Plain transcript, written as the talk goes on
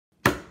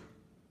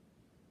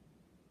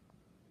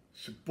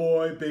It's your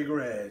boy, Big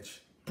Reg.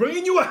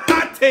 Bringing you a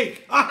hot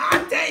take. A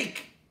hot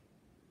take.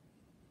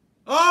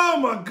 Oh,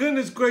 my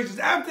goodness gracious.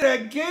 After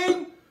that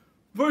game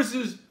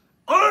versus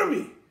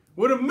Army,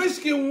 where the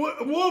Michigan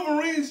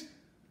Wolverines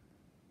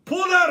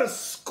pulled out a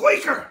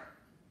squeaker.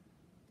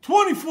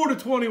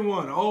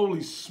 24-21.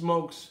 Holy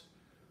smokes.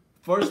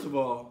 First of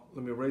all,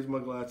 let me raise my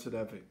glass to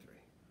that victory.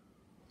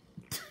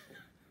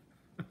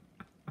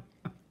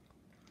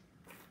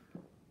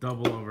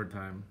 Double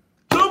overtime.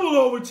 Double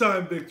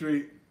overtime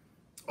victory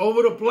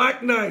over the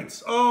Black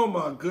Knights. Oh,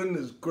 my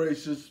goodness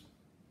gracious.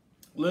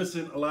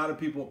 Listen, a lot of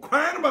people are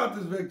crying about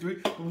this victory.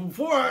 But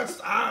before I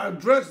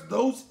address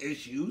those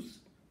issues,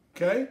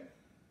 okay,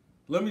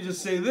 let me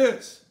just say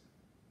this.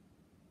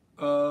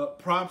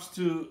 Props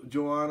to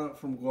Joanna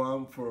from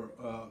Guam for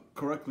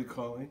correctly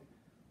calling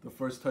the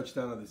first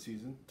touchdown of the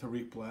season,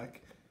 Tariq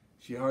Black.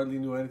 She hardly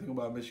knew anything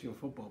about Michigan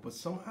football, but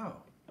somehow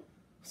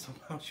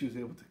she was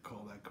able to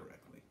call that correctly.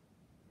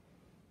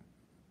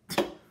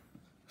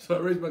 So I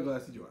raised my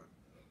glass to Joanna.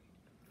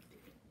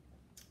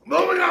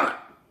 Moving on.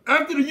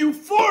 After the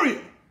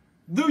euphoria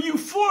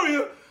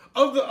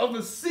of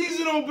the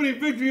season opening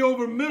victory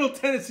over Middle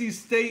Tennessee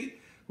State,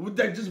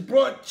 that just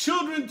brought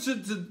children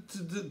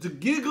to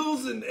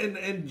giggles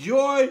and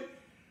joy.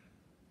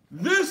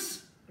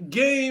 This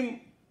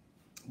game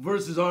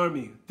versus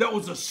Army, that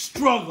was a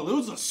struggle. It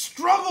was a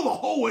struggle the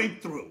whole way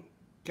through,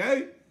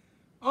 okay?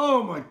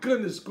 Oh, my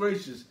goodness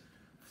gracious.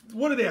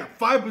 What did they have,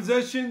 5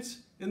 possessions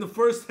in the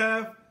first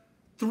half?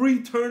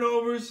 3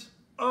 turnovers?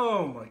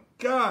 Oh, my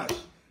gosh.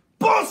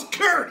 Ball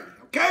security,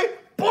 okay?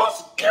 Ball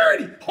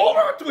security. Hold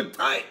on to it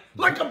tight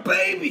like a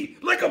baby.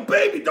 Like a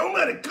baby. Don't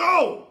let it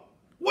go.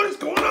 What is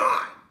going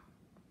on?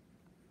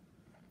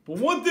 But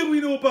one thing we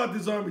know about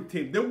this Army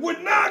team, that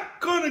we're not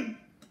going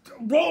to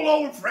roll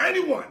over for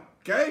anyone,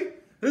 okay?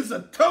 This is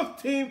a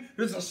tough team.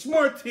 This is a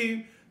smart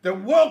team. They're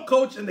well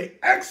coached and they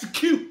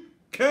execute,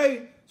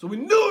 okay? So we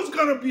knew it was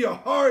going to be a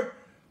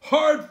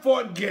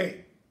hard-fought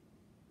game,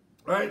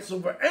 right?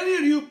 So for any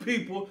of you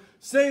people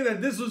saying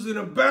that this was an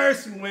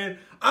embarrassing win,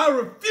 I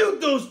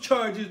refute those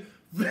charges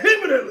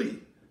vehemently.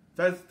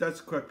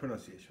 That's correct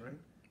pronunciation, right?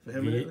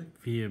 Vehemently?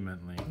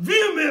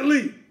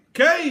 Vehemently,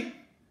 okay?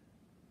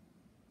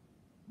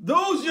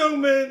 Those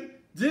young men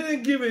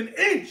didn't give an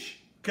inch,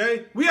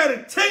 okay? We had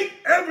to take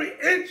every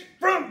inch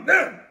from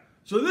them.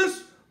 So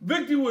this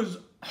victory was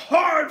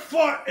hard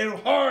fought and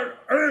hard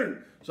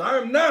earned. So I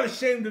am not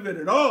ashamed of it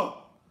at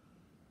all.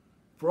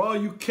 For all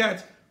you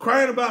cats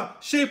crying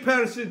about Shea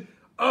Patterson,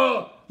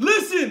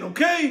 listen,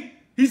 okay?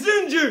 He's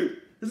injured.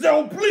 It's that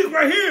oblique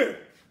right here.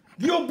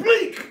 The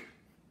oblique.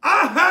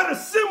 I had a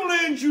similar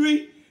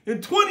injury in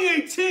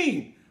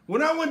 2018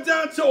 when I went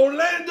down to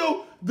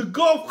Orlando, the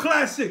Golf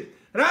Classic.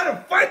 And I had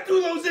to fight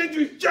through those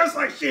injuries just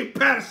like Shea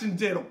Patterson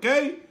did,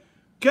 okay?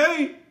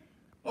 Okay?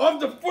 Off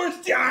the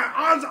first day,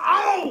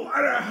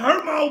 I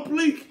hurt my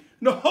oblique.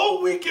 And the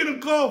whole weekend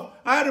of golf,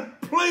 I had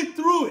to play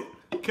through it,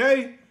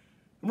 okay?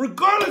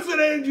 Regardless of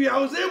the injury, I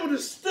was able to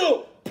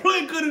still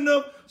play good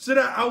enough so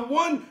that I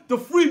won the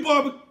free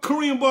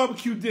Korean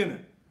barbecue dinner,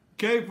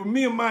 okay, for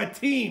me and my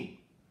team.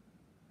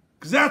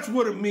 Because that's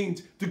what it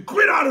means, to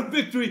grit out a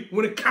victory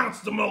when it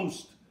counts the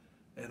most.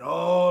 And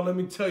let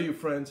me tell you,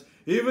 friends,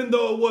 even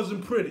though it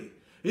wasn't pretty,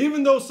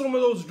 even though some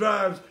of those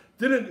drives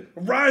didn't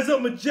rise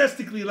up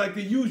majestically like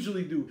they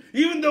usually do,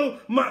 even though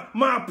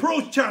my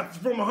approach shots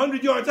from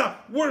 100 yards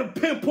out weren't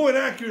pinpoint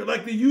accurate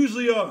like they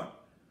usually are,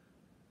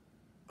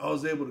 I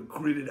was able to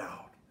grit it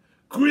out.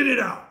 Grit it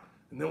out.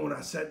 And then when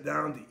I sat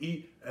down to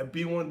eat at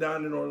B1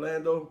 down in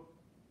Orlando,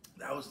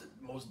 that was the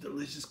most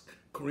delicious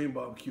Korean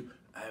barbecue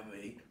I ever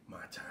ate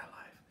my entire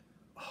life.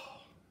 Oh,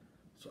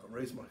 so I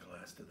raised my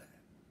glass to that.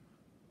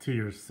 To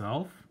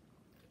yourself?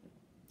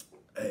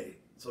 Hey,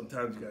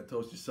 sometimes you gotta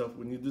toast yourself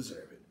when you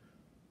deserve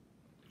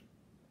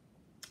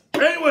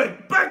it. Anyway,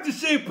 back to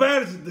Shea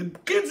Patterson. The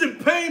kid's in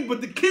pain,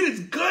 but the kid is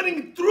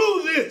gunning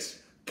through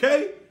this,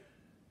 okay?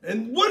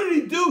 And what did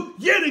he do?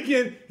 Yet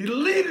again, he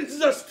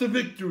leads us to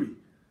victory.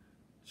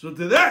 So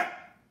to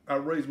that, I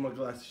raised my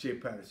glass to Shea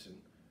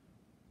Patterson.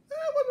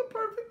 It wasn't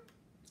perfect,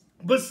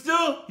 but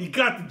still, he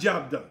got the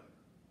job done.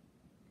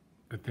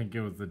 I think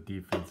it was the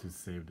defense who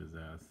saved his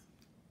ass.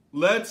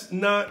 Let's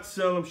not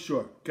sell him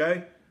short,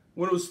 okay?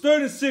 When it was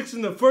 3rd and 6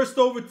 in the first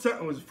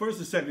overtime, was it first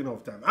or second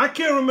overtime? I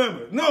can't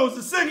remember. No, it was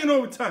the second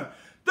overtime.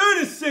 3rd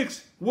and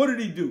 6, what did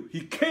he do? He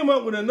came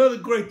up with another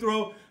great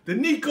throw. To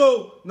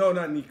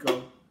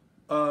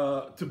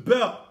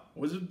Bell.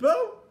 Was it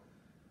Bell?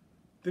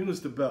 I think it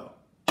was to Bell.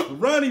 To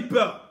Ronnie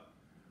Bell.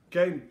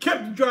 Okay,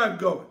 kept the drive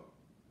going.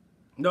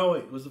 No,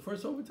 wait, was the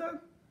first overtime?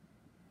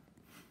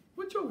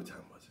 Which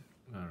overtime was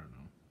it? I don't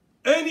know.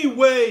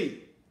 Anyway,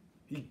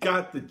 he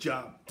got the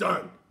job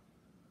done.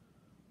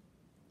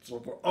 So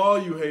for all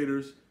you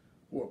haters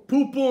who are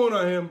poo-pooing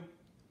on him,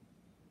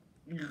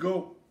 you can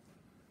go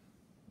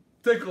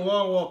take a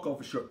long walk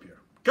off a short pier.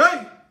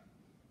 Okay?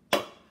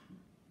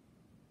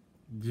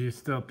 Do you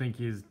still think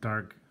he's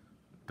dark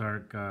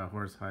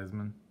horse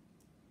Heisman?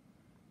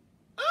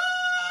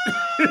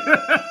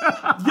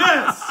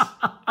 Yes.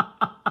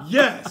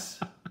 Yes.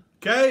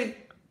 Okay?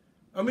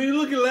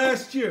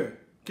 last year,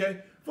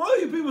 okay? For all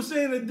you people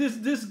saying that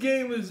this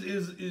game is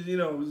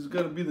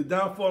going to be the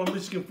downfall of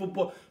Michigan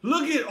football,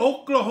 look at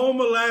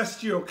Oklahoma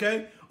last year,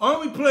 okay?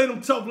 Army played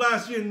them tough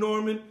last year in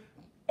Norman.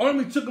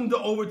 Army took them to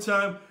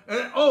overtime.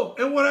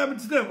 And what happened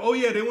to them? Oh,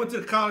 yeah, they went to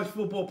the college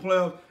football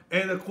playoffs,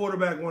 and the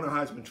quarterback won a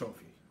Heisman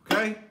Trophy,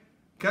 okay?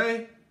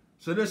 Okay?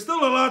 So there's still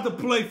a lot to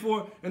play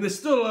for, and there's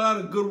still a lot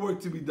of good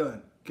work to be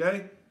done,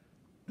 okay?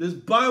 This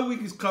bye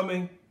week is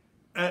coming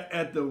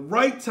at the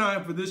right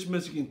time for this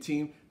Michigan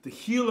team to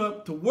heal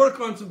up, to work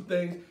on some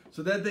things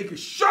so that they can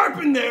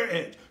sharpen their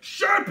edge.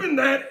 Sharpen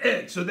that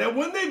edge so that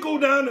when they go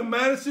down to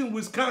Madison,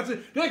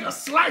 Wisconsin, they're going to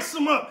slice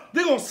them up.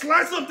 They're going to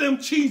slice up them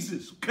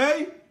cheeses,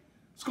 okay?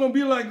 It's going to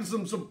be like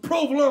some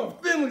provolone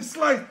thinly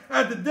sliced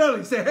at the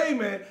deli. Say, hey,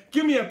 man,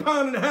 give me 1.5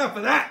 pounds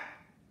of that.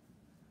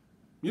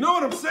 You know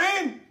what I'm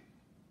saying?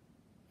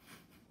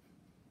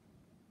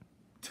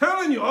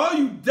 Telling you, all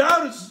you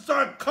doubters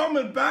start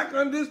coming back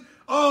on this.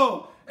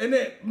 Oh, and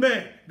then,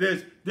 man,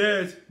 there's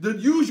the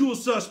usual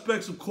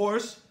suspects, of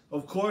course.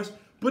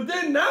 But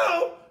then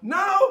now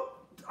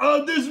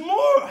there's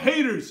more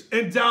haters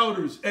and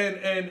doubters and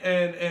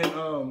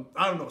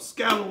I don't know,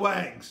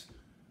 scalawags.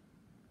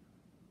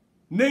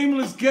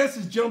 Nameless guest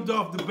has jumped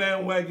off the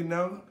bandwagon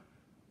now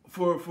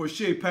for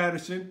Shea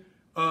Patterson.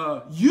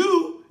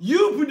 You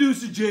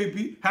producer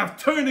JB, have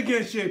turned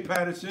against Shea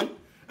Patterson.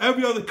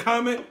 Every other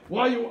comment,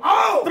 throw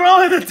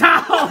in the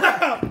towel.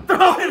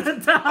 Throw in the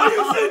towel. Are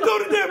you saying throw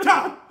the damn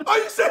towel? Are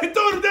you saying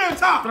throw the damn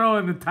towel? Throw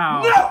in the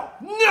towel.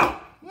 No.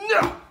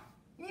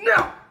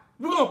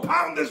 We're going to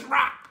pound this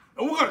rock,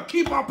 and we're going to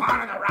keep on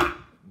pounding the rock.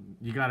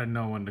 You got to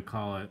know when to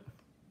call it.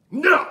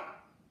 No.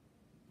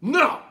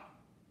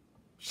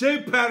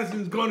 Shea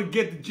Patterson's going to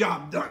get the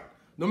job done,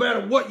 no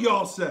matter what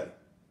y'all say.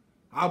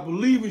 I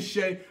believe in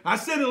Shea. I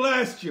said it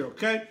last year,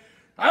 okay?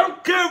 I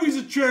don't care if he's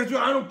a transfer.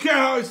 I don't care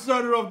how he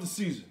started off the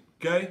season,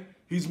 okay?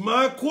 He's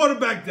my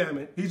quarterback, damn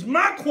it. He's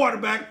my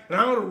quarterback, and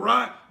I'm going to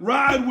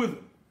ride with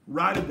him.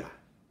 Ride or die.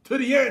 To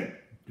the end.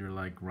 You're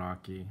like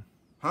Rocky.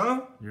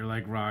 Huh? You're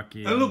like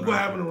Rocky. And look what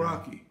happened to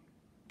Rocky,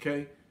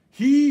 okay?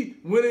 He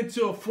went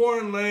into a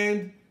foreign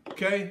land,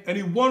 okay? And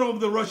he won over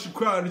the Russian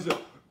crowd. And he said,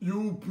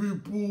 you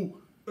people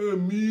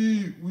and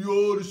me, we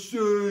all the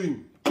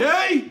same,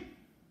 okay?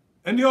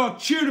 And they all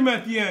cheered him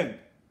at the end.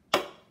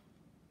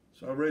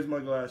 So I raise my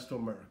glass to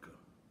America.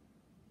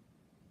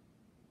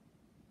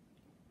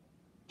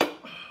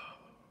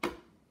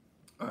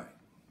 All right.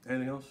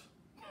 Anything else?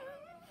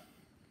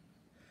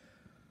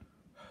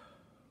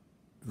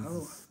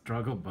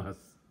 Struggle bus.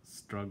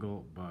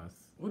 Struggle bus.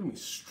 What do you mean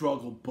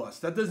struggle bus?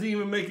 That doesn't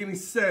even make any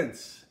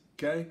sense,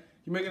 okay?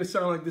 You're making it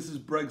sound like this is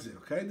Brexit,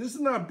 okay? This is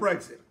not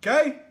Brexit,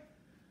 okay?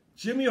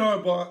 Jimmy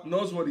Harbaugh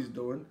knows what he's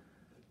doing.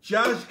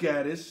 Josh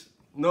Gaddis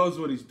knows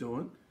what he's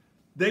doing.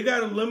 They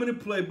got a limited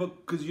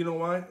playbook because you know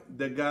why?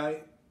 That guy,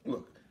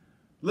 look,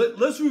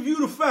 let's review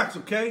the facts,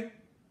 okay?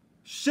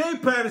 Shea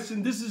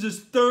Patterson, this is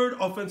his third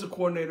offensive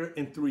coordinator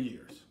in 3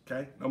 years,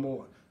 okay? Number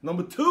one.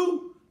 Number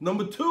two,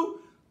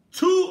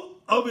 two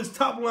of his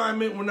top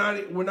linemen were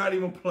not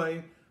even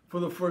playing for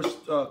the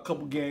first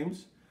couple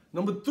games.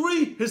 Number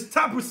three, his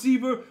top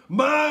receiver,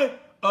 my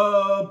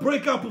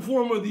breakout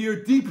performer of the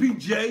year,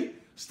 DPJ,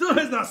 still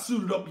has not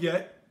suited up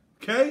yet,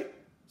 okay?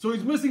 So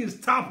he's missing his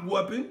top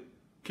weapon,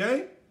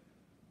 okay?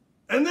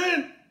 And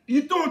then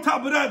you throw on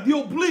top of that the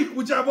oblique,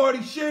 which I've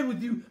already shared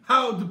with you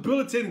how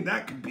debilitating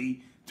that could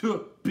be to a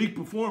peak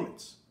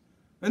performance.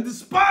 And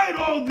despite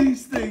all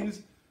these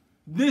things,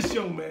 this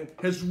young man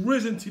has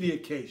risen to the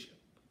occasion,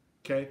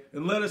 okay?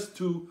 And led us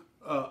to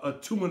a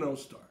 2-0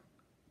 start.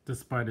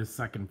 Despite his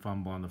second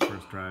fumble on the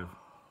first drive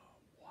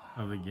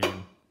of the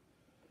game.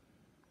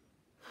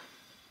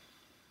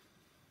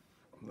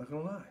 I'm not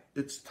going to lie.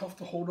 It's tough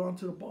to hold on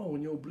to the ball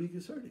when your oblique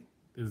is hurting.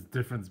 There's a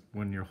difference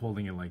when you're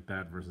holding it like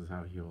that versus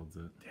how he holds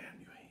it. Damn,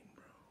 you hating,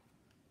 bro.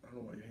 I don't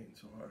know why you're hating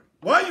so hard.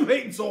 Why are you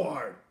hating so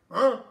hard?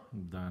 Huh?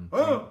 I'm done.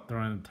 Huh?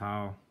 Throw in the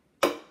towel.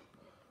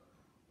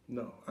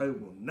 No, I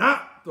will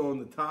not throw in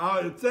the towel.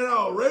 Instead,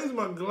 I'll raise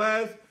my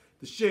glass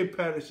to Shea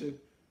Patterson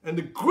and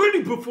the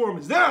gritty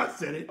performance. There, I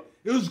said it.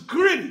 It was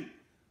gritty.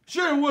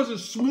 Sure, it wasn't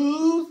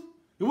smooth.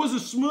 It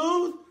wasn't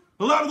smooth.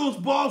 A lot of those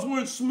balls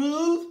weren't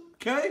smooth,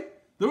 okay?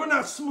 They were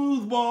not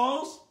smooth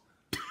balls,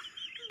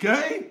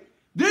 okay?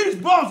 These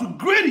balls were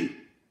gritty,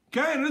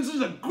 okay? And this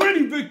is a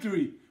gritty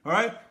victory, all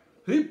right?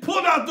 He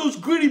pulled out those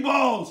gritty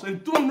balls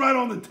and threw them right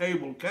on the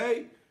table,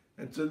 okay?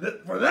 And so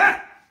for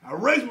that, I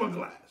raise my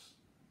glass.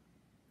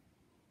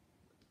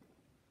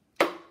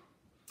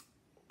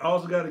 I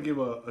also got to give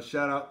a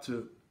shout out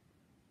to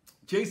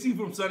JC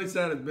from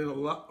Sunnyside. Has been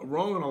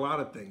wrong on a lot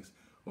of things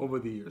over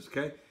the years,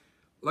 okay?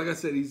 Like I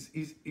said,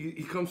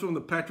 he comes from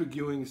the Patrick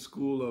Ewing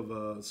School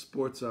of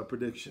Sports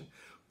Prediction.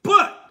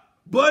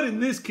 But in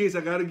this case,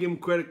 I got to give him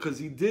credit because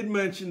he did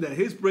mention that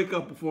his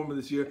breakout performer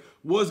this year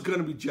was going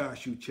to be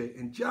Josh Uche.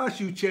 And Josh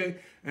Uche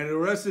and the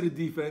rest of the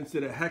defense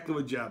did a heck of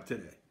a job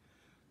today.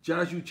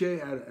 Josh Uche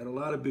had a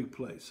lot of big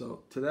plays.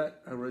 So to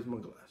that, I raise my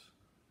glass.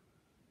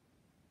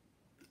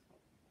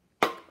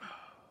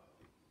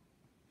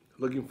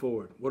 Looking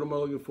forward. What am I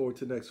looking forward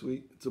to next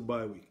week? It's a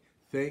bye week.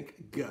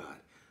 Thank God.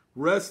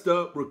 Rest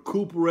up,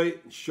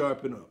 recuperate, and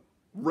sharpen up.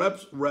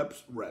 Reps,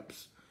 reps,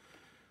 reps.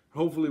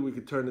 Hopefully we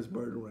can turn this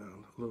bird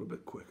around a little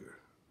bit quicker.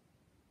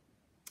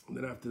 And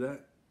then after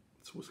that,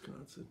 it's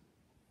Wisconsin.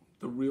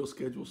 The real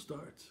schedule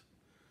starts.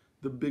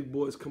 The big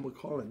boys come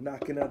calling,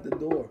 knocking at the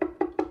door.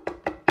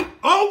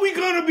 Are we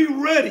gonna be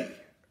ready?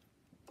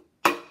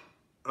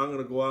 I'm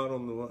gonna go out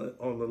on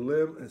the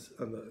limb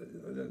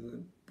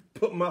and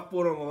put my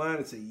foot on the line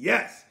and say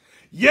yes,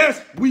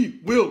 yes, we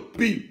will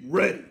be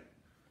ready.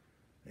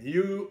 And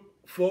you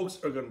folks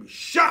are gonna be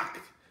shocked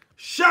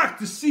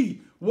to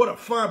see what a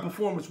fine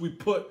performance we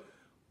put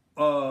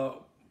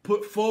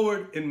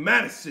forward in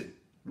Madison,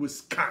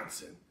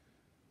 Wisconsin,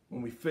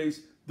 when we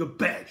face the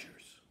Badgers.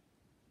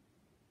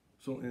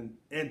 So in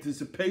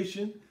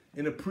anticipation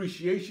and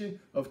appreciation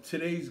of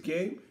today's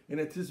game, in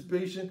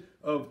anticipation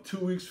of 2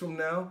 weeks from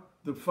now,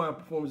 the fine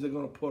performance they're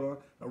going to put on,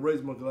 I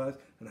raise my glass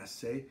and I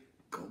say,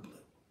 go blue.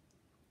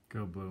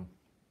 Go blue.